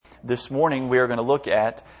This morning we are going to look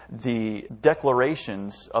at the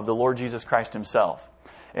declarations of the Lord Jesus Christ Himself.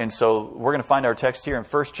 And so we're going to find our text here in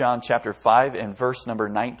 1 John chapter 5 and verse number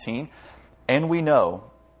 19. And we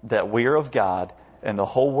know that we are of God, and the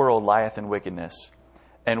whole world lieth in wickedness.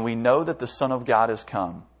 And we know that the Son of God is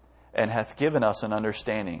come, and hath given us an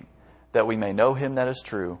understanding, that we may know Him that is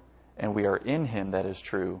true, and we are in Him that is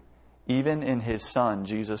true, even in His Son,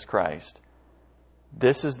 Jesus Christ.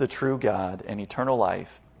 This is the true God and eternal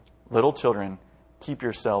life. Little children, keep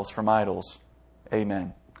yourselves from idols.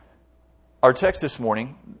 Amen. Our text this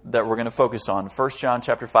morning that we're going to focus on, 1 John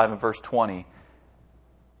chapter 5 and verse 20.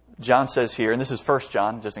 John says here, and this is 1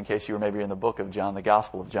 John, just in case you were maybe in the book of John, the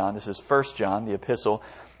Gospel of John. This is 1 John, the epistle.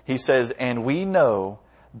 He says, and we know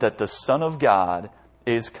that the Son of God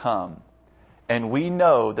is come. And we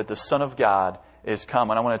know that the Son of God is come.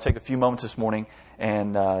 And I want to take a few moments this morning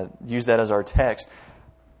and use that as our text.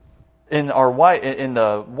 In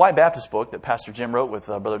the Why Baptist book that Pastor Jim wrote with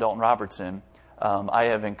Brother Dalton Robertson, I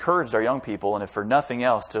have encouraged our young people, and if for nothing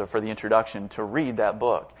else, for the introduction, to read that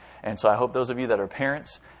book. And so I hope those of you that are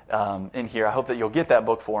parents in here, I hope that you'll get that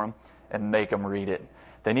book for them and make them read it.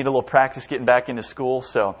 They need a little practice getting back into school,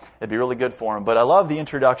 so it'd be really good for them. But I love the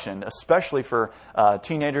introduction, especially for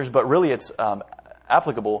teenagers, but really it's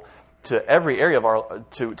applicable to every area of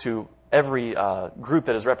to every group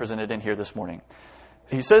that is represented in here this morning.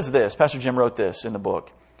 He says this, Pastor Jim wrote this in the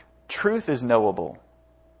book, truth is knowable.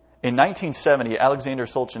 In 1970, Alexander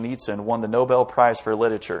Solzhenitsyn won the Nobel Prize for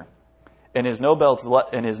Literature. In his Nobel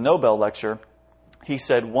lecture, he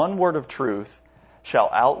said, one word of truth shall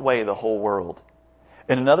outweigh the whole world.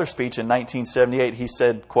 In another speech in 1978, he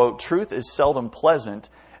said, quote, truth is seldom pleasant,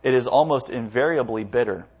 it is almost invariably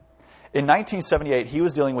bitter. In 1978, he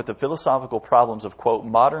was dealing with the philosophical problems of, quote,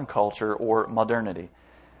 modern culture or modernity.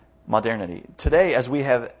 Today, as we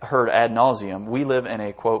have heard ad nauseum, we live in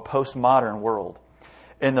a, quote, postmodern world.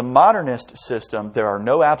 In the modernist system, there are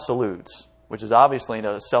no absolutes, which is obviously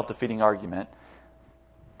a self-defeating argument.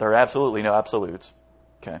 There are absolutely no absolutes.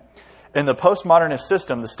 Okay. In the postmodernist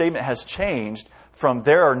system, the statement has changed from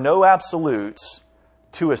there are no absolutes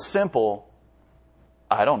to a simple,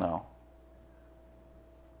 I don't know.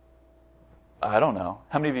 I don't know.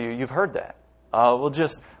 How many of you've heard that? Well,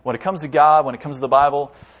 just when it comes to God, when it comes to the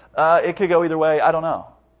Bible, it could go either way. I don't know.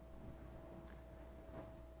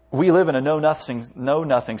 We live in a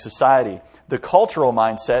know-nothing society. The cultural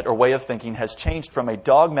mindset or way of thinking has changed from a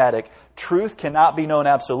dogmatic, truth cannot be known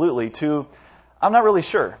absolutely, to, I'm not really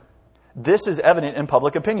sure. This is evident in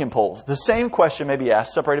public opinion polls. The same question may be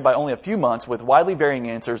asked, separated by only a few months, with widely varying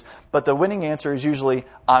answers, but the winning answer is usually,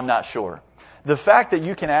 I'm not sure. The fact that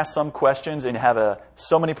you can ask some questions and have a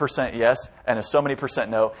so many percent yes and a so many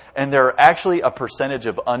percent no, and there are actually a percentage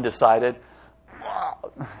of undecided,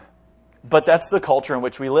 but that's the culture in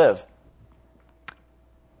which we live.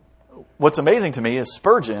 What's amazing to me is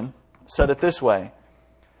Spurgeon said it this way.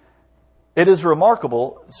 It is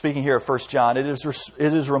remarkable, speaking here of 1 John, it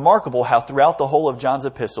is remarkable how throughout the whole of John's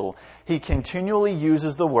epistle, he continually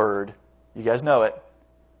uses the word, you guys know it,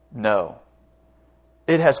 no.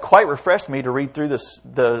 It has quite refreshed me to read through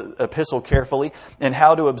the epistle carefully and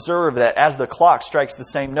how to observe that as the clock strikes the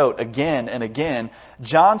same note again and again,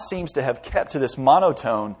 John seems to have kept to this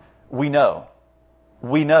monotone, we know,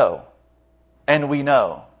 and we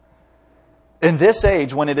know. In this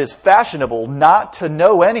age, when it is fashionable not to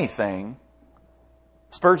know anything,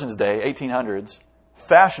 Spurgeon's day, 1800s,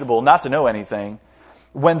 fashionable not to know anything,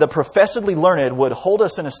 when the professedly learned would hold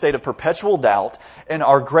us in a state of perpetual doubt, and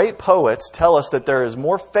our great poets tell us that there is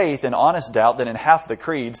more faith in honest doubt than in half the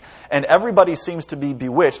creeds, and everybody seems to be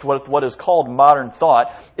bewitched with what is called modern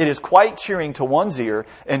thought, it is quite cheering to one's ear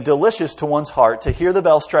and delicious to one's heart to hear the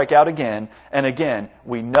bell strike out again and again.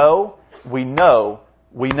 We know, we know,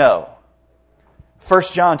 we know. 1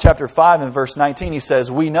 John chapter 5 and verse 19, he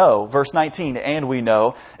says, we know. Verse 19, and we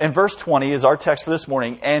know. And verse 20 is our text for this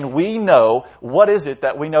morning. And we know, what is it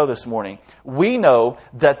that we know this morning? We know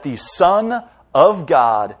that the Son of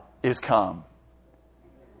God is come.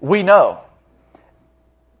 We know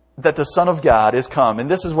that the Son of God is come. And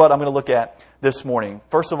this is what I'm going to look at this morning.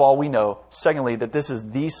 First of all, we know. Secondly, that this is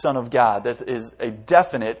the Son of God. That is a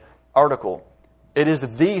definite article. It is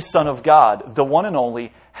the Son of God, the one and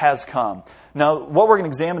only, has come. Now, what we're going to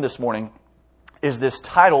examine this morning is this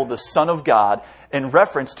title, the Son of God, in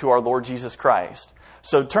reference to our Lord Jesus Christ.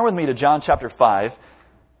 So turn with me to John chapter 5.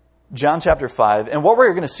 John chapter 5. And what we're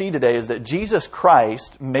going to see today is that Jesus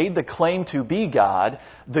Christ made the claim to be God.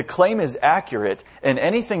 The claim is accurate, and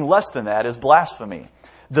anything less than that is blasphemy.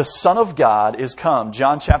 The Son of God is come.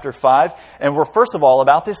 John chapter 5. And we're first of all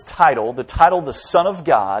about this title, the title, the Son of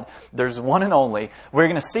God. There's one and only. We're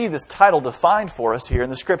going to see this title defined for us here in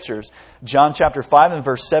the Scriptures. John chapter 5 and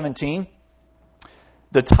verse 17.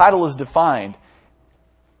 The title is defined.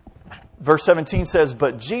 Verse 17 says,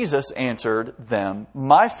 "But Jesus answered them,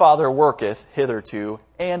 My Father worketh hitherto,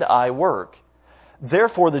 and I work.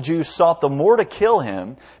 Therefore the Jews sought the more to kill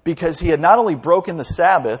him, because he had not only broken the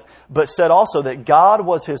Sabbath, but said also that God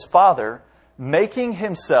was his Father, making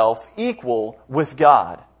himself equal with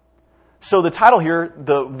God." So the title here,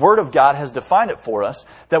 the Word of God has defined it for us,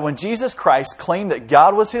 that when Jesus Christ claimed that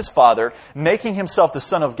God was his Father, making himself the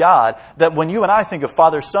Son of God, that when you and I think of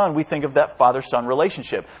Father-Son, we think of that Father-Son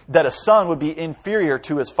relationship. That a son would be inferior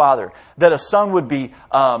to his father. That a son would be,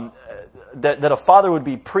 that a father would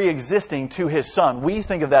be pre-existing to his son. We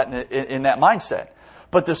think of that in that mindset.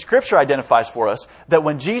 But the Scripture identifies for us that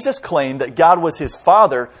when Jesus claimed that God was his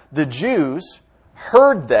Father, the Jews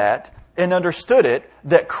heard that and understood it,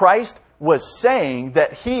 that Christ was saying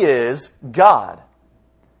that he is God.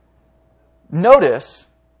 Notice,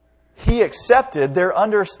 he accepted their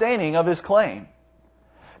understanding of his claim.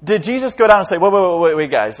 Did Jesus go down and say,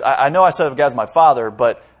 wait, guys, I know I said God's my Father,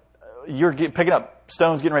 but you're picking up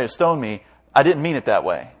stones, getting ready to stone me. I didn't mean it that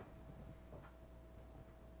way.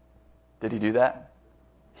 Did he do that?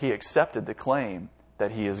 He accepted the claim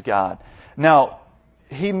that he is God. Now,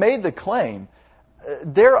 he made the claim.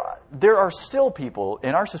 There are still people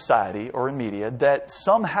in our society or in media that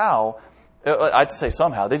somehow, I'd say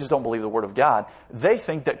somehow, they just don't believe the Word of God. They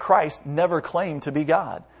think that Christ never claimed to be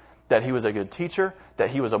God. That he was a good teacher,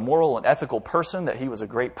 that he was a moral and ethical person, that he was a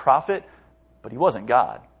great prophet, but he wasn't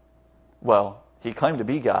God. Well, he claimed to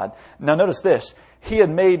be God. Now notice this. He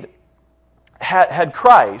had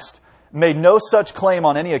Christ made no such claim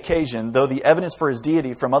on any occasion, though the evidence for his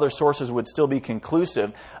deity from other sources would still be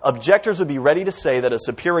conclusive, objectors would be ready to say that a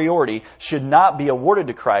superiority should not be awarded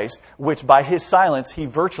to Christ, which by his silence he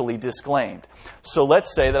virtually disclaimed. So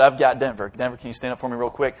let's say that I've got Denver. Denver, can you stand up for me real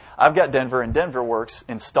quick? I've got Denver, and Denver works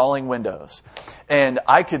installing windows. And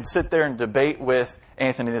I could sit there and debate with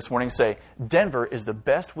Anthony this morning and say, Denver is the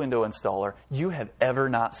best window installer you have ever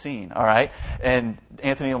not seen. All right? And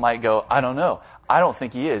Anthony might go, I don't know. I don't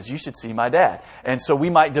think he is. You should see my dad. And so we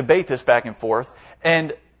might debate this back and forth.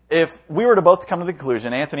 And if we were to both come to the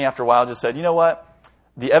conclusion, Anthony after a while just said, you know what?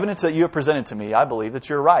 The evidence that you have presented to me, I believe that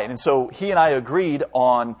you're right. And so he and I agreed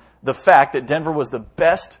on the fact that Denver was the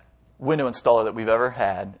best window installer that we've ever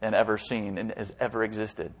had and ever seen and has ever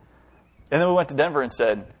existed. And then we went to Denver and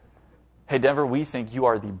said, hey, Denver, we think you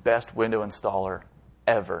are the best window installer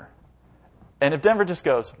ever. And if Denver just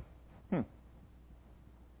goes,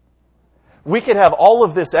 we could have all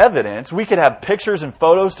of this evidence. We could have pictures and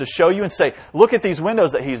photos to show you and say, look at these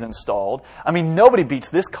windows that he's installed. I mean, nobody beats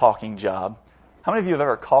this caulking job. How many of you have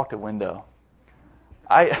ever caulked a window?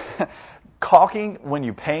 Caulking when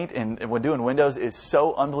you paint and when doing windows is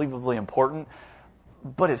so unbelievably important,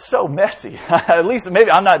 but it's so messy. At least maybe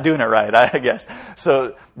I'm not doing it right, I guess.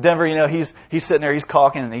 So Denver, you know, he's sitting there, he's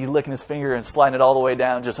caulking and he's licking his finger and sliding it all the way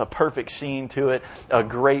down, just a perfect sheen to it, a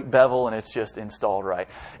great bevel, and it's just installed right.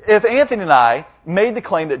 If Anthony and I made the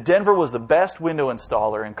claim that Denver was the best window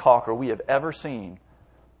installer and caulker we have ever seen,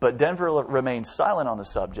 but Denver remained silent on the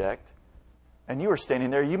subject, and you were standing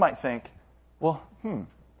there, you might think, well,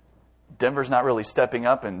 Denver's not really stepping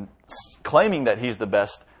up and claiming that he's the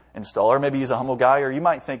best installer. Maybe he's a humble guy, or you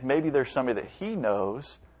might think maybe there's somebody that he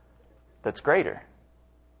knows that's greater.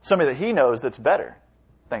 Somebody that he knows that's better.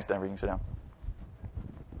 Thanks, Denver. You can sit down.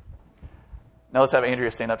 Now let's have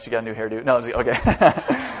Andrea stand up. She got a new hairdo. No, okay.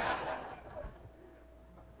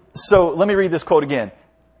 So let me read this quote again.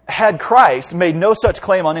 Had Christ made no such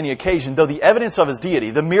claim on any occasion, though the evidence of his deity,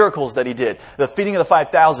 the miracles that he did, the feeding of the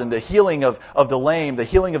 5,000, the healing of the lame, the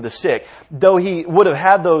healing of the sick, though he would have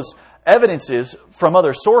had those evidences from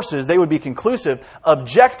other sources, they would be conclusive.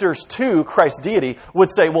 Objectors to Christ's deity would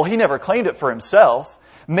say, well, he never claimed it for himself.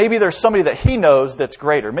 Maybe there's somebody that he knows that's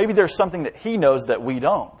greater. Maybe there's something that he knows that we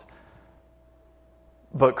don't.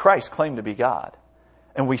 But Christ claimed to be God.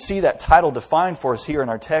 And we see that title defined for us here in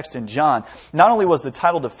our text in John. Not only was the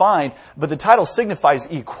title defined, but the title signifies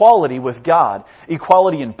equality with God.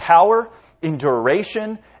 Equality in power, in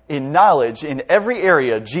duration, in knowledge, in every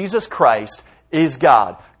area. Jesus Christ is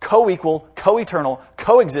God. Co-equal, co-eternal,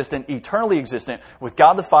 co-existent, eternally existent with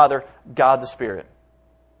God the Father, God the Spirit.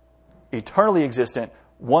 Eternally existent,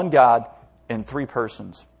 one God in three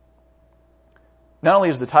persons. Not only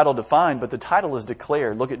is the title defined, but the title is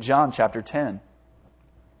declared. Look at John chapter 10.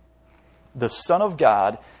 The Son of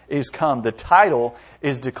God is come. The title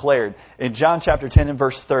is declared. In John chapter 10 and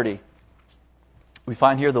verse 30, we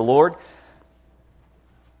find here the Lord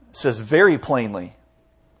says very plainly,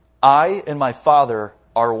 I and my Father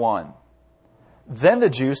are one. Then the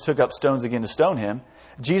Jews took up stones again to stone him.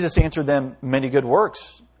 Jesus answered them, many good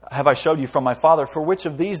works have I showed you from my Father. For which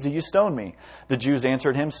of these do you stone me? The Jews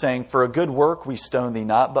answered him, saying, for a good work we stone thee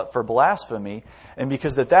not, but for blasphemy, and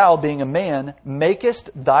because that thou, being a man,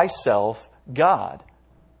 makest thyself God.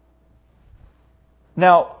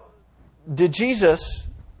 Now, did Jesus,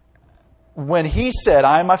 when he said,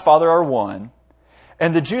 I and my Father are one,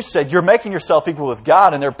 and the Jews said, you're making yourself equal with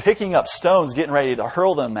God, and they're picking up stones, getting ready to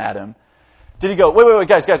hurl them at him, did he go, wait,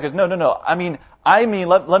 guys, no. I mean,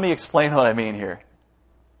 let me explain what I mean here.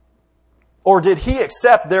 Or did he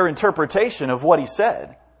accept their interpretation of what he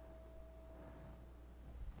said?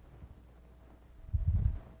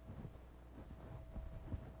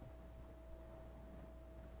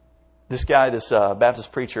 This guy, this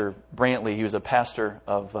Baptist preacher, Brantley, he was a pastor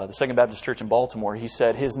of the Second Baptist Church in Baltimore. He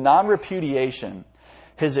said his non-repudiation,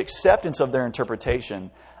 his acceptance of their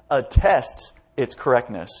interpretation, attests its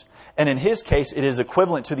correctness. And in his case, it is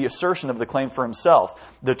equivalent to the assertion of the claim for himself.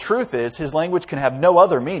 The truth is, his language can have no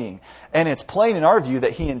other meaning. And it's plain in our view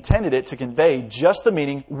that he intended it to convey just the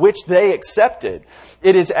meaning which they accepted.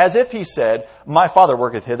 It is as if he said, my Father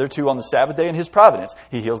worketh hitherto on the Sabbath day in his providence.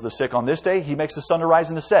 He heals the sick on this day. He makes the sun to rise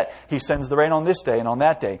and to set. He sends the rain on this day and on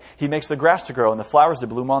that day. He makes the grass to grow and the flowers to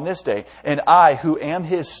bloom on this day. And I, who am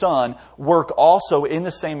his son, work also in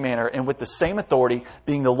the same manner and with the same authority,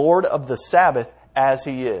 being the Lord of the Sabbath, as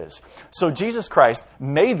he is. So Jesus Christ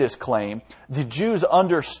made this claim. The Jews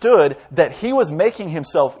understood that he was making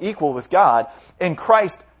himself equal with God, and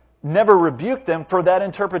Christ never rebuked them for that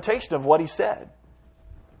interpretation of what he said.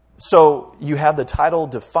 So you have the title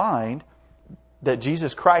defined that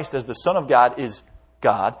Jesus Christ as the Son of God is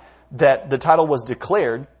God, that the title was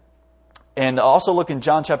declared. And also look in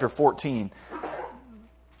John chapter 14.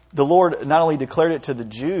 The Lord not only declared it to the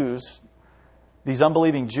Jews, these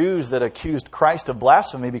unbelieving Jews that accused Christ of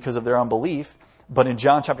blasphemy because of their unbelief, but in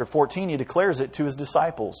John chapter 14, he declares it to his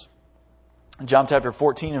disciples. In John chapter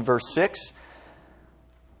 14 and verse 6,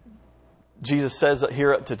 Jesus says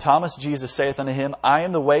here to Thomas, Jesus saith unto him, I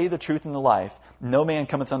am the way, the truth, and the life. No man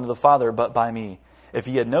cometh unto the Father but by me. If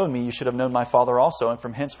ye had known me, you should have known my Father also, and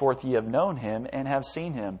from henceforth ye have known him and have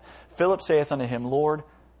seen him. Philip saith unto him, Lord,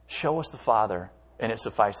 show us the Father, and it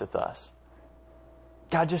sufficeth us.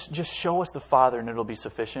 God, just show us the Father and it'll be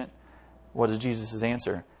sufficient. What is Jesus'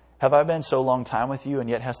 answer? Have I been so long time with you, and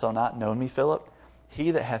yet hast thou not known me, Philip?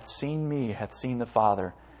 He that hath seen me hath seen the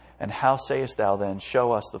Father. And how sayest thou then,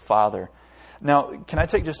 show us the Father? Now, can I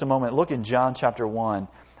take just a moment? Look in John chapter 1.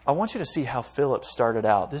 I want you to see how Philip started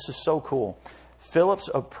out. This is so cool. Philip's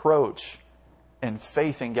approach and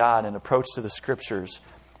faith in God and approach to the Scriptures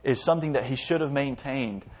is something that he should have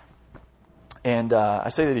maintained. And I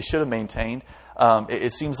say that he should have maintained.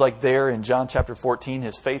 It seems like there in John chapter 14,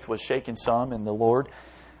 his faith was shaken some in the Lord.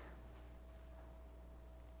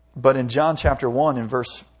 But in John chapter 1, in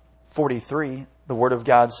verse 43, the Word of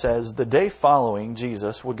God says, the day following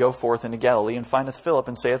Jesus would go forth into Galilee, and findeth Philip,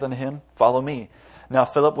 and saith unto him, follow me. Now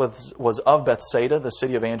Philip was of Bethsaida, the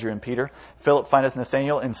city of Andrew and Peter. Philip findeth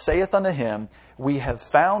Nathanael, and saith unto him, we have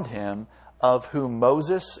found him, of whom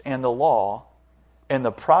Moses and the law and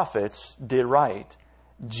the prophets did write,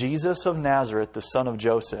 Jesus of Nazareth, the son of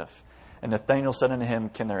Joseph. And Nathanael said unto him,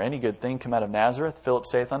 can there any good thing come out of Nazareth? Philip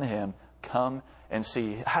saith unto him, come and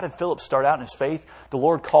see. How did Philip start out in his faith? The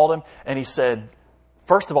Lord called him, and he said,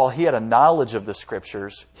 first of all, he had a knowledge of the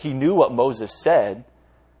Scriptures. He knew what Moses said,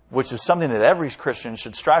 which is something that every Christian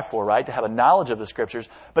should strive for, right? To have a knowledge of the Scriptures.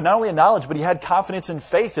 But not only a knowledge, but he had confidence and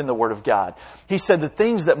faith in the Word of God. He said the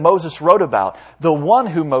things that Moses wrote about, the one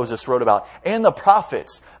who Moses wrote about, and the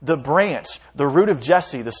prophets, the branch, the root of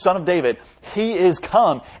Jesse, the son of David, he is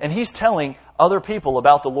come, and he's telling other people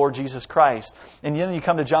about the Lord Jesus Christ. And then you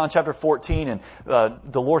come to John chapter 14, and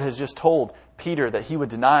the Lord has just told Peter that he would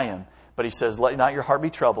deny him. But he says, let not your heart be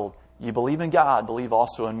troubled. You believe in God, believe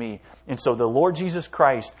also in me. And so the Lord Jesus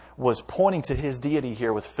Christ was pointing to his deity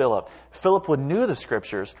here with Philip. Philip knew the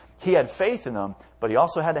Scriptures. He had faith in them, but he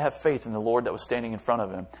also had to have faith in the Lord that was standing in front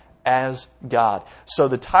of him as God. So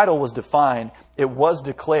the title was defined. It was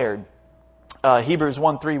declared. Hebrews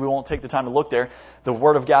 1:3, we won't take the time to look there. The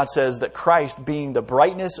Word of God says that Christ, being the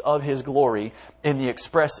brightness of his glory in the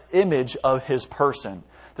express image of his person.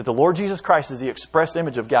 That the Lord Jesus Christ is the express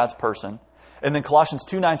image of God's person. And then Colossians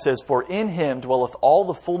 2:9 says, for in him dwelleth all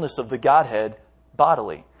the fullness of the Godhead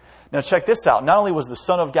bodily. Now check this out. Not only was the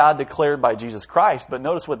Son of God declared by Jesus Christ, but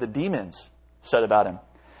notice what the demons said about him.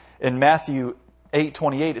 In Matthew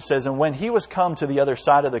 8:28 it says, and when he was come to the other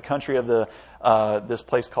side of the country of this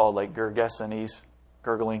place called like Gergesenes,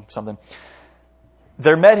 gurgling, something.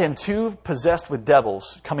 There met him two possessed with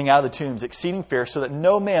devils coming out of the tombs, exceeding fierce, so that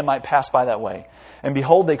no man might pass by that way. And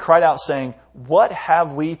behold, they cried out, saying, What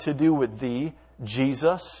have we to do with thee,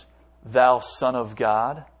 Jesus, thou Son of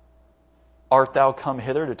God? Art thou come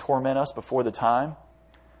hither to torment us before the time?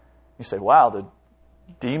 You say, wow, the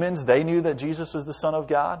demons, they knew that Jesus was the Son of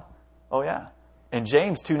God? Oh yeah. And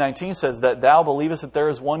James 2:19 says that thou believest that there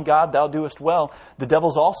is one God, thou doest well. The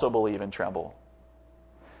devils also believe and tremble.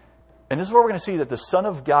 And this is where we're going to see that the Son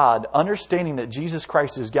of God, understanding that Jesus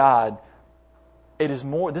Christ is God,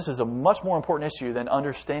 this is a much more important issue than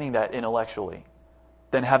understanding that intellectually,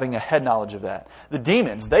 than having a head knowledge of that. The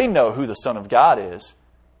demons, they know who the Son of God is.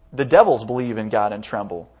 The devils believe in God and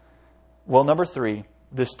tremble. Well, number 3,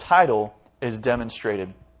 this title is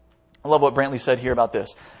demonstrated. I love what Brantley said here about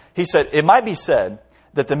this. He said, it might be said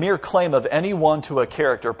that the mere claim of anyone to a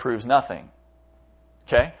character proves nothing.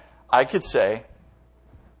 Okay? I could say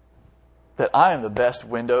that I am the best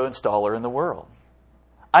window installer in the world.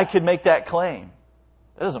 I could make that claim.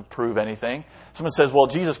 That doesn't prove anything. Someone says, well,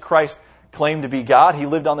 Jesus Christ claimed to be God. He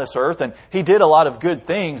lived on this earth and he did a lot of good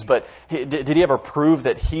things, but did he ever prove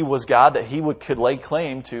that he was God, that he could lay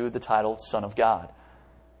claim to the title Son of God?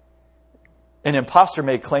 An impostor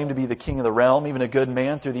may claim to be the king of the realm. Even a good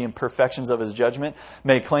man, through the imperfections of his judgment,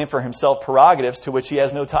 may claim for himself prerogatives to which he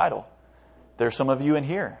has no title. There are some of you in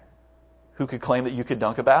here who could claim that you could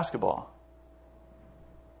dunk a basketball.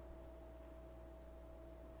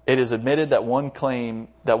 It is admitted that one claiming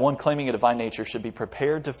a divine nature should be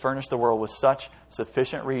prepared to furnish the world with such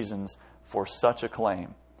sufficient reasons for such a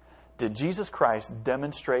claim. Did Jesus Christ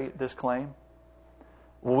demonstrate this claim?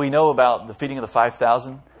 Well, we know about the feeding of the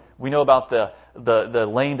 5,000. We know about the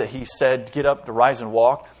lame that he said, get up, to rise and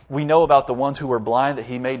walk. We know about the ones who were blind that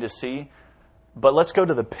he made to see. But let's go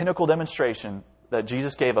to the pinnacle demonstration that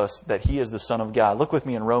Jesus gave us that he is the Son of God. Look with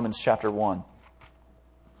me in Romans chapter 1.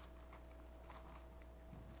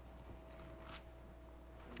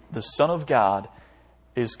 The Son of God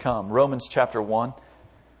is come. Romans chapter 1.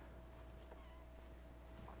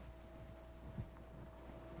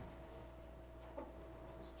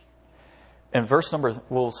 And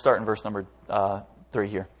we'll start in verse number 3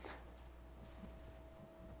 here.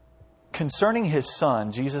 Concerning his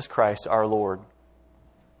Son, Jesus Christ our Lord,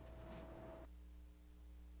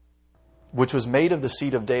 which was made of the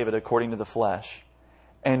seed of David according to the flesh,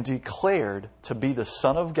 and declared to be the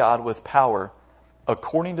Son of God with power,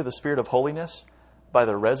 according to the Spirit of holiness, by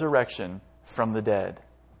the resurrection from the dead.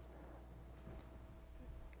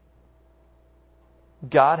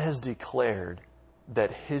 God has declared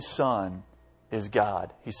that his Son is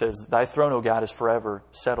God. He says, thy throne, O God, is forever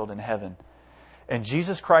settled in heaven. And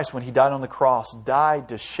Jesus Christ, when he died on the cross, died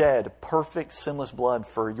to shed perfect sinless blood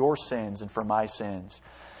for your sins and for my sins.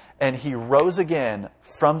 And he rose again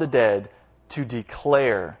from the dead to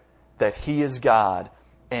declare that he is God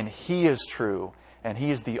and he is true and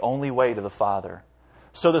he is the only way to the Father.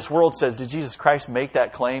 So this world says, did Jesus Christ make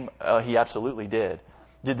that claim? He absolutely did.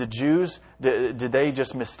 Did the Jews, did they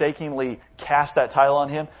just mistakenly cast that title on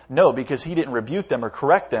him? No, because he didn't rebuke them or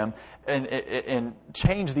correct them and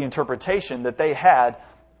change the interpretation that they had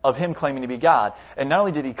of him claiming to be God. And not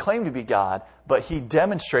only did he claim to be God, but he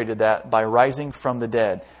demonstrated that by rising from the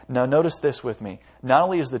dead. Now notice this with me. Not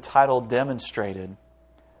only is the title demonstrated,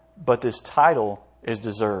 but this title is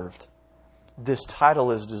deserved. This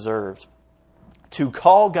title is deserved. To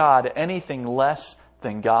call God anything less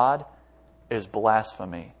than God is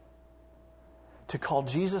blasphemy. To call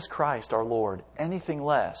Jesus Christ our Lord anything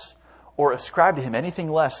less, or ascribe to him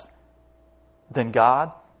anything less than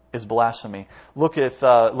God, is blasphemy. Look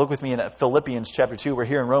with me in Philippians chapter 2. We're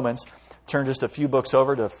here in Romans. Turn just a few books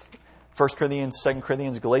over to 1 Corinthians, 2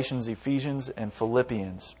 Corinthians, Galatians, Ephesians, and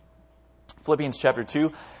Philippians. Philippians chapter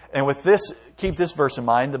 2. And with this, keep this verse in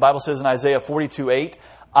mind. The Bible says in Isaiah 42:8,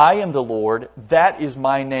 I am the Lord, that is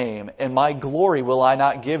my name, and my glory will I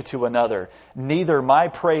not give to another, neither my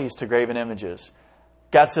praise to graven images.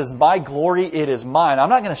 God says, my glory, it is mine. I'm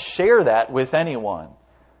not going to share that with anyone.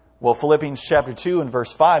 Well, Philippians chapter 2 and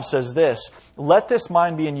verse 5 says this, let this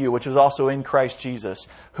mind be in you, which was also in Christ Jesus,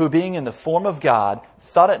 who being in the form of God,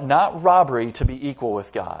 thought it not robbery to be equal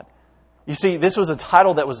with God. You see, this was a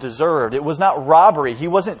title that was deserved. It was not robbery. He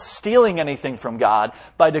wasn't stealing anything from God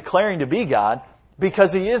by declaring to be God,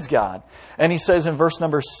 because he is God. And he says in verse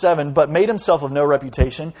number 7, but made himself of no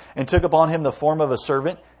reputation, and took upon him the form of a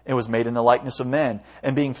servant, and was made in the likeness of men.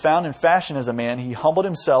 And being found in fashion as a man, he humbled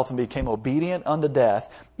himself and became obedient unto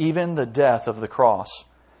death, even the death of the cross.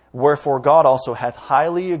 Wherefore God also hath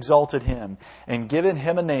highly exalted him, and given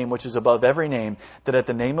him a name which is above every name, that at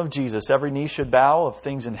the name of Jesus every knee should bow, of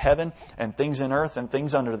things in heaven, and things in earth, and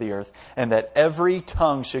things under the earth, and that every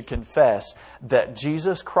tongue should confess that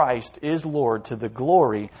Jesus Christ is Lord, to the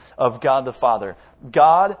glory of God the Father.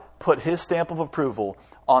 God put his stamp of approval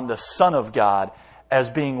on the Son of God as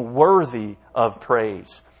being worthy of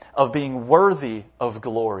praise, of being worthy of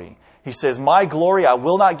glory. He says, my glory I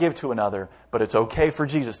will not give to another, but it's okay for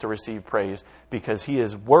Jesus to receive praise because he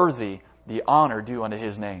is worthy the honor due unto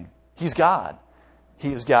his name. He's God.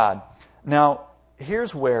 He is God. Now,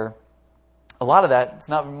 here's where a lot of that, it's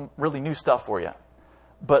not really new stuff for you.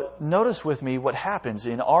 But notice with me what happens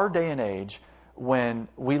in our day and age when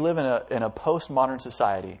we live in a postmodern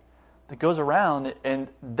society that goes around and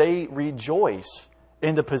they rejoice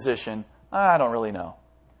in the position, I don't really know.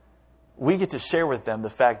 We get to share with them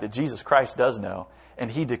the fact that Jesus Christ does know,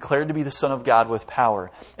 and he declared to be the Son of God with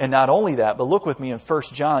power. And not only that, but look with me in 1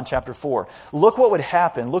 John chapter 4. Look what would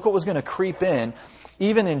happen. Look what was going to creep in,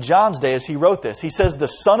 even in John's day as he wrote this. He says, the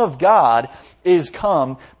Son of God is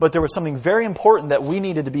come, but there was something very important that we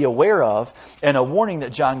needed to be aware of, and a warning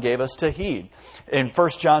that John gave us to heed. In 1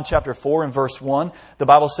 John chapter 4 and verse 1, the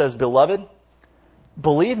Bible says, Beloved,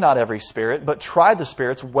 believe not every spirit, but try the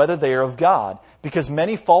spirits whether they are of God, because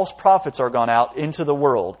many false prophets are gone out into the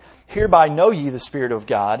world. Hereby know ye the Spirit of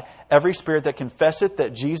God. Every spirit that confesseth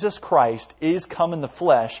that Jesus Christ is come in the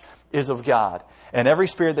flesh is of God. And every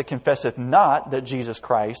spirit that confesseth not that Jesus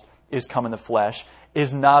Christ is come in the flesh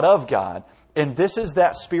is not of God. And this is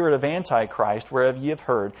that spirit of Antichrist, whereof ye have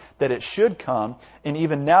heard that it should come, and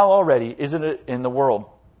even now already is it in the world.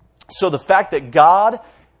 So the fact that God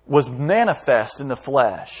was manifest in the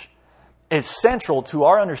flesh is central to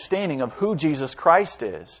our understanding of who Jesus Christ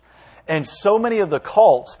is. And so many of the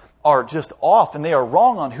cults are just off and they are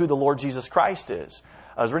wrong on who the Lord Jesus Christ is.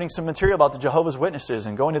 I was reading some material about the Jehovah's Witnesses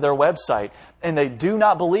and going to their website, and they do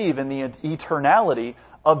not believe in the eternality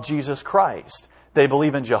of Jesus Christ. They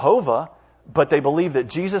believe in Jehovah, but they believe that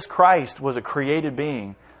Jesus Christ was a created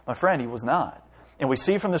being. My friend, he was not. And we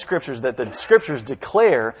see from the Scriptures that the Scriptures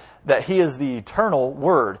declare that he is the eternal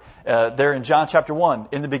Word. There in John chapter 1,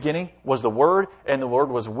 in the beginning was the Word, and the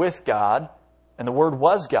Word was with God, and the Word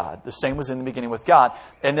was God. The same was in the beginning with God.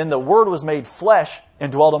 And then the Word was made flesh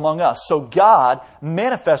and dwelt among us. So God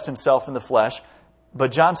manifests himself in the flesh.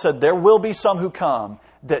 But John said, there will be some who come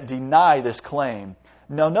that deny this claim.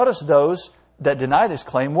 Now notice those that deny this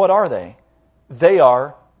claim, what are they? They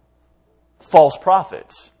are false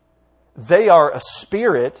prophets. They are a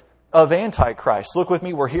spirit of Antichrist. Look with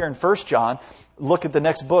me, we're here in 1 John. Look at the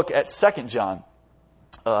next book at 2 John.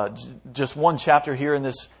 Just one chapter here in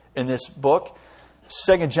this book.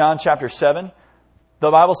 2 John chapter 7.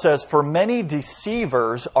 The Bible says, For many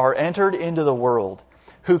deceivers are entered into the world,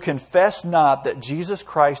 who confess not that Jesus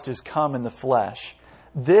Christ is come in the flesh.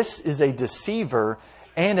 This is a deceiver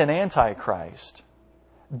and an Antichrist.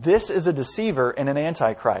 This is a deceiver and an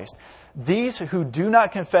Antichrist. These who do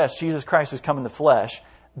not confess Jesus Christ has come in the flesh,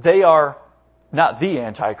 they are not the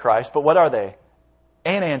Antichrist, but what are they?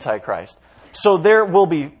 An Antichrist. So there will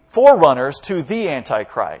be forerunners to the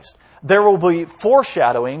Antichrist. There will be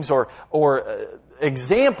foreshadowings or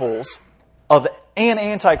examples of an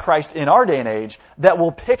Antichrist in our day and age that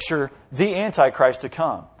will picture the Antichrist to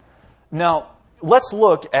come. Now, let's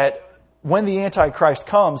look at when the Antichrist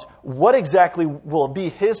comes, what exactly will be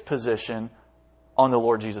his position on the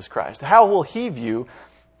Lord Jesus Christ? How will he view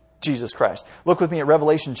Jesus Christ? Look with me at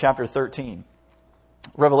Revelation chapter 13.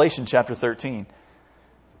 Revelation chapter 13.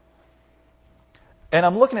 And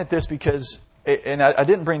I'm looking at this because, and I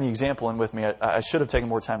didn't bring the example in with me. I should have taken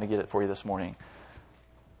more time to get it for you this morning.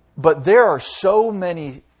 But there are so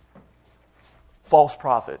many false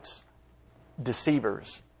prophets,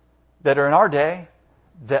 deceivers, that are in our day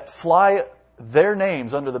that fly their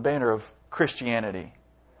names under the banner of Christianity.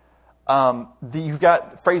 You've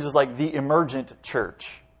got phrases like the emergent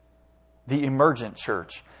church. The emergent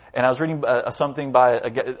church. And I was reading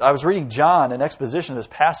I was reading John, an exposition of this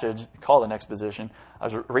passage, called an exposition. I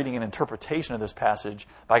was reading an interpretation of this passage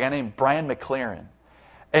by a guy named Brian McLaren.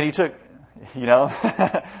 And he took,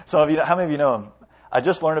 some of you, how many of you know him? I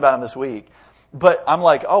just learned about him this week. But I'm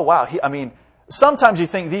like, oh wow, sometimes you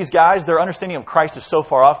think these guys, their understanding of Christ is so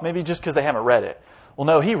far off, maybe just because they haven't read it. Well,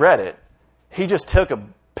 no, he read it. He just took a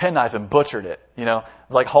penknife and butchered it. It's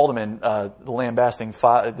like Haldeman lambasting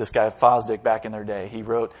this guy Fosdick back in their day. He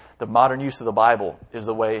wrote, The Modern Use of the Bible is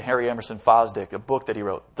the way, Harry Emerson Fosdick, a book that he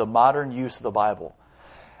wrote, The Modern Use of the Bible.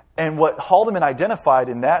 And what Haldeman identified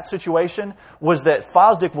in that situation was that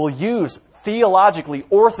Fosdick will use theologically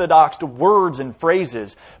orthodox words and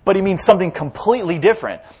phrases, but he means something completely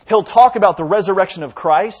different. He'll talk about the resurrection of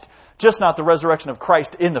Christ, just not the resurrection of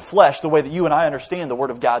Christ in the flesh, the way that you and I understand the Word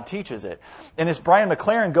of God teaches it. And as Brian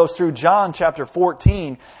McLaren goes through John chapter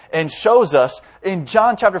 14 and shows us in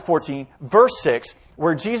John chapter 14, verse 6,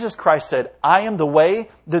 where Jesus Christ said, I am the way,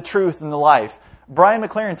 the truth, and the life. Brian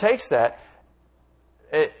McLaren takes that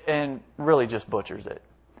and really just butchers it.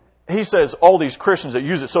 He says, all these Christians that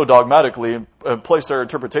use it so dogmatically and place their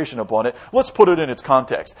interpretation upon it, let's put it in its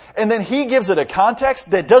context. And then he gives it a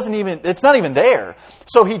context that it's not even there.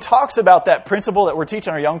 So he talks about that principle that we're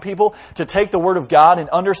teaching our young people to take the Word of God and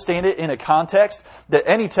understand it in a context, that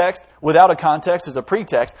any text without a context is a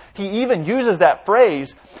pretext. He even uses that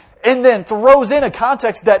phrase and then throws in a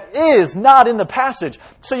context that is not in the passage.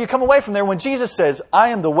 So you come away from there when Jesus says, I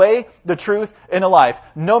am the way, the truth, and the life.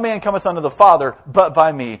 No man cometh unto the Father but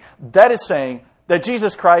by me. That is saying that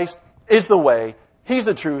Jesus Christ is the way, He's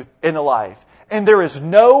the truth, and the life. And there is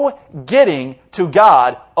no getting to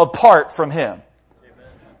God apart from Him.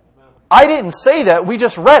 I didn't say that, we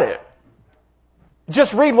just read it.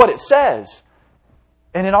 Just read what it says.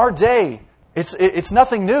 And in our day, it's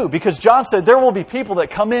nothing new, because John said there will be people that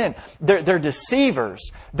come in. They're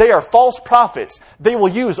deceivers. They are false prophets. They will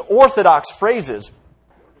use orthodox phrases.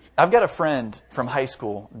 I've got a friend from high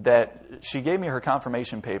school that she gave me her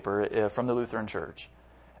confirmation paper from the Lutheran Church.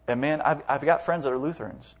 And man, I've got friends that are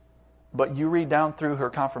Lutherans. But you read down through her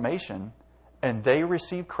confirmation, and they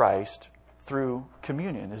receive Christ through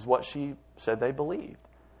communion, is what she said they believed.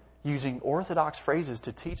 Using orthodox phrases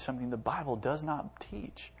to teach something the Bible does not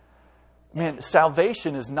teach. Man,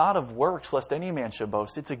 salvation is not of works, lest any man should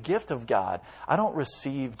boast. It's a gift of God. I don't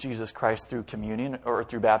receive Jesus Christ through communion or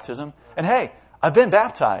through baptism. And hey, I've been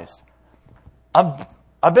baptized.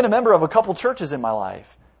 I've been a member of a couple churches in my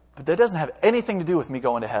life. But that doesn't have anything to do with me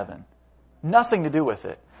going to heaven. Nothing to do with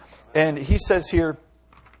it. And he says here,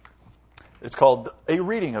 it's called A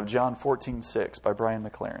Reading of John 14:6 by Brian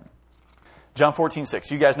McLaren. John 14:6.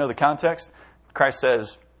 You guys know the context. Christ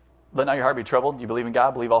says, let not your heart be troubled. You believe in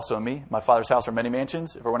God, believe also in me. My Father's house are many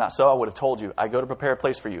mansions. If it were not so, I would have told you. I go to prepare a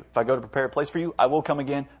place for you. If I go to prepare a place for you, I will come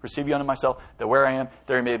again, receive you unto myself, that where I am,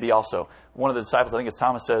 there you may be also. One of the disciples, I think it's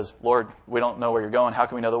Thomas, says, Lord, we don't know where you're going. How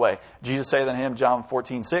can we know the way? Jesus saith unto him, John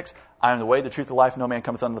 14:6, I am the way, the truth, the life. No man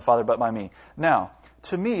cometh unto the Father but by me. Now,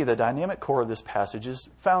 to me, the dynamic core of this passage is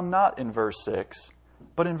found not in verse 6,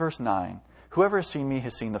 but in verse 9. Whoever has seen me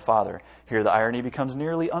has seen the Father. Here the irony becomes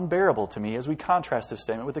nearly unbearable to me as we contrast this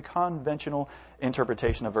statement with the conventional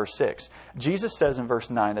interpretation of verse 6. Jesus says in verse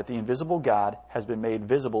 9 that the invisible God has been made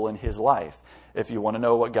visible in His life. If you want to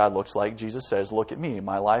know what God looks like, Jesus says, look at me,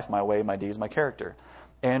 my life, my way, my deeds, my character.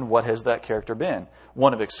 And what has that character been?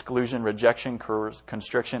 One of exclusion, rejection,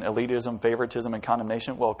 constriction, elitism, favoritism, and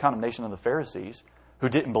condemnation. Well, condemnation of the Pharisees, who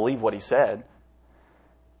didn't believe what He said.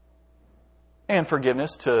 And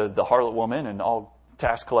forgiveness to the harlot woman and all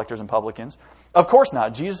tax collectors and publicans. Of course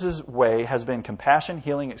not. Jesus' way has been compassion,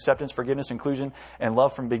 healing, acceptance, forgiveness, inclusion, and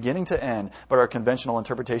love from beginning to end. But our conventional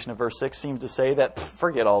interpretation of verse 6 seems to say that,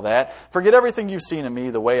 forget all that. Forget everything you've seen in me,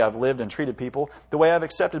 the way I've lived and treated people, the way I've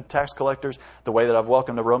accepted tax collectors, the way that I've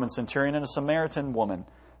welcomed a Roman centurion and a Samaritan woman.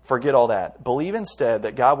 Forget all that. Believe instead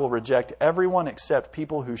that God will reject everyone except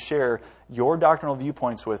people who share your doctrinal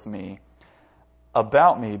viewpoints with me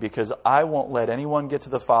about me, because I won't let anyone get to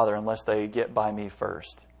the Father unless they get by me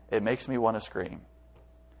first. It makes me want to scream.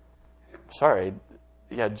 Sorry.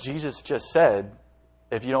 Yeah, Jesus just said,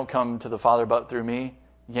 if you don't come to the Father but through me,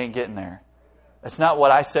 you ain't getting there. It's not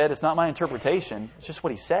what I said. It's not my interpretation. It's just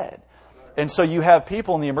what He said. And so you have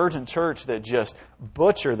people in the emergent church that just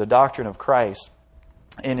butcher the doctrine of Christ.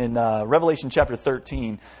 And in Revelation chapter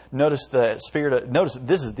 13, notice this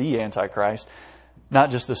is the Antichrist. Not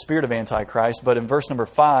just the spirit of Antichrist, but in verse number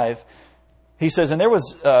 5, he says, and there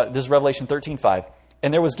was, this is Revelation 13:5,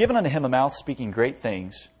 and there was given unto him a mouth speaking great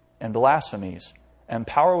things and blasphemies, and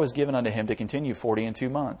power was given unto him to continue 42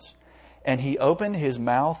 months. And he opened his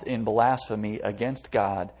mouth in blasphemy against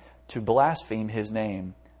God, to blaspheme His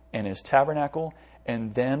name, and His tabernacle,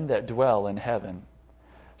 and them that dwell in heaven.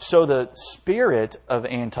 So the spirit of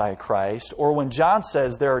Antichrist, or when John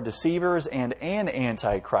says there are deceivers and an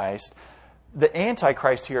Antichrist, the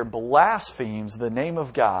Antichrist here blasphemes the name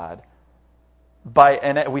of God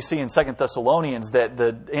and we see in 2 Thessalonians that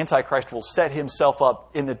the Antichrist will set himself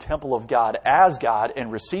up in the temple of God as God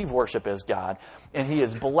and receive worship as God. And he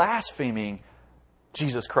is blaspheming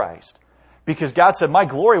Jesus Christ. Because God said, my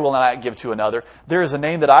glory will not I give to another. There is a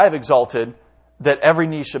name that I have exalted that every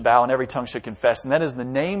knee should bow and every tongue should confess. And that is the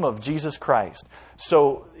name of Jesus Christ.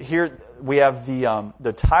 So here we have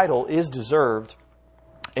the title is deserved.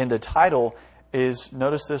 And the title is,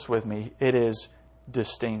 notice this with me, it is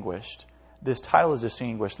distinguished. This title is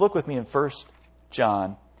distinguished. Look with me in 1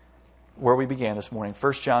 John, where we began this morning.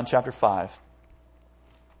 1 John chapter 5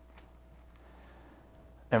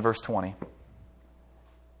 and verse 20.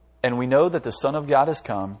 And we know that the Son of God has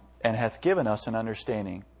come and hath given us an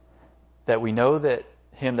understanding, that we know that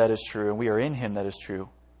Him that is true, and we are in Him that is true.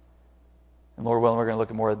 And Lord willing, we're going to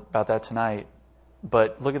look at more about that tonight.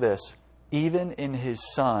 But look at this. Even in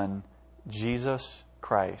His Son, Jesus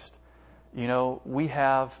Christ. You know, we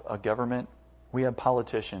have a government, we have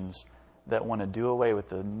politicians that want to do away with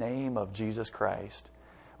the name of Jesus Christ.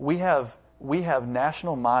 We have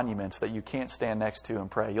national monuments that you can't stand next to and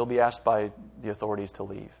pray. You'll be asked by the authorities to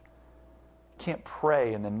leave. You can't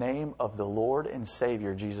pray in the name of the Lord and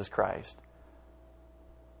Savior, Jesus Christ.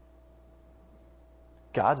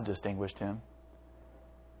 God's distinguished Him.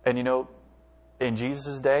 And you know, in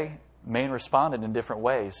Jesus' day, man responded in different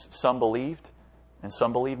ways. Some believed and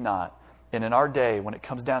some believed not. And in our day, when it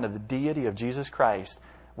comes down to the deity of Jesus Christ,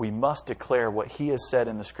 we must declare what He has said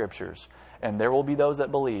in the Scriptures. And there will be those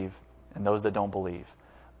that believe and those that don't believe.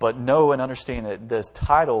 But know and understand that this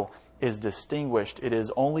title is distinguished. It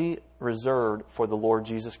is only reserved for the Lord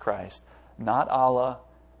Jesus Christ. Not Allah,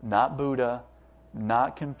 not Buddha,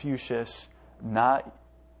 not Confucius, not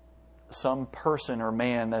some person or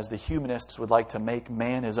man, as the humanists would like to make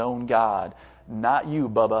man his own God. Not you,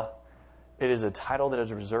 Bubba. It is a title that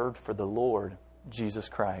is reserved for the Lord Jesus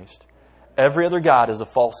Christ. Every other god is a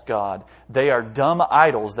false god. They are dumb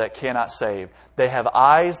idols that cannot save. They have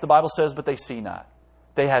eyes, the Bible says, but they see not.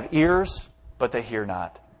 They have ears, but they hear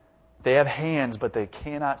not. They have hands, but they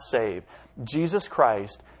cannot save. Jesus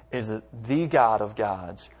Christ is the God of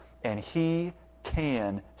gods, and He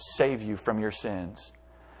can save you from your sins.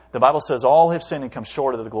 The Bible says all have sinned and come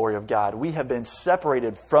short of the glory of God. We have been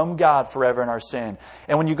separated from God forever in our sin.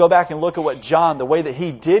 And when you go back and look at what John, the way that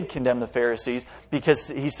he did condemn the Pharisees, because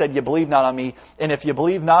he said, you believe not on me. And if you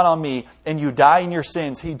believe not on me and you die in your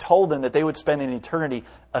sins, he told them that they would spend an eternity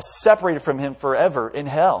separated from Him forever in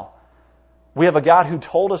hell. We have a God who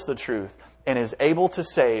told us the truth and is able to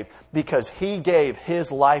save because He gave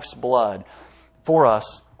His life's blood for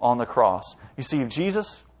us on the cross. You see, if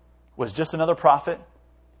Jesus was just another prophet,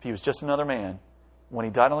 if He was just another man, when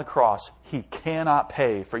He died on the cross, He cannot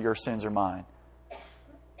pay for your sins or mine.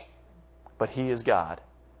 But He is God.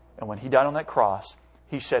 And when He died on that cross,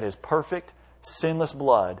 He shed His perfect, sinless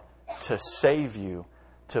blood to save you,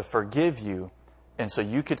 to forgive you, and so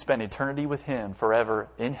you could spend eternity with Him forever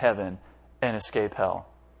in heaven and escape hell.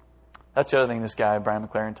 That's the other thing this guy, Brian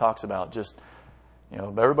McLaren, talks about. Just, you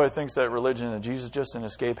know, everybody thinks that religion and Jesus is just an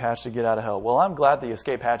escape hatch to get out of hell. Well, I'm glad the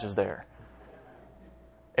escape hatch is there.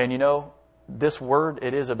 And you know, this word,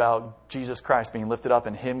 it is about Jesus Christ being lifted up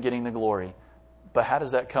and Him getting the glory. But how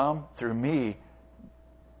does that come? Through me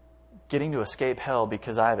getting to escape hell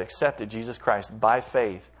because I have accepted Jesus Christ by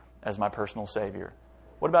faith as my personal Savior.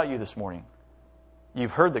 What about you this morning?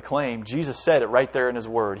 You've heard the claim. Jesus said it right there in His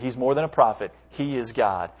Word. He's more than a prophet. He is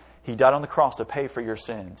God. He died on the cross to pay for your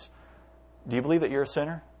sins. Do you believe that you're a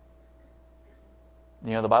sinner?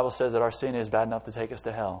 You know, the Bible says that our sin is bad enough to take us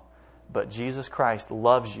to hell. But Jesus Christ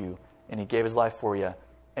loves you, and He gave His life for you.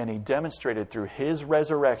 And He demonstrated through His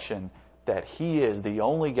resurrection that He is the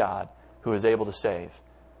only God who is able to save.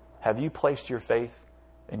 Have you placed your faith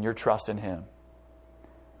and your trust in Him?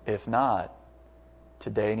 If not,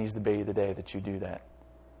 today needs to be the day that you do that.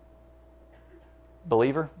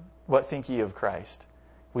 Believer, what think ye of Christ?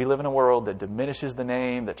 We live in a world that diminishes the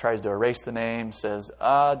name, that tries to erase the name, says,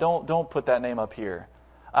 don't put that name up here.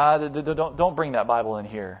 Don't bring that Bible in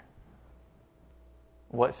here.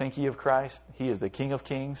 What think ye of Christ? He is the King of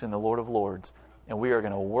kings and the Lord of lords. And we are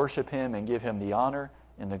going to worship Him and give Him the honor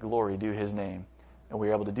and the glory due His name. And we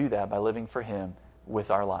are able to do that by living for Him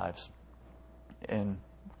with our lives. And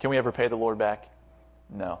can we ever pay the Lord back?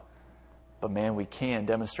 No. But man, we can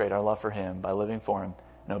demonstrate our love for Him by living for Him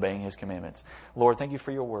and obeying His commandments. Lord, thank You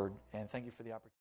for Your word, and thank You for the opportunity.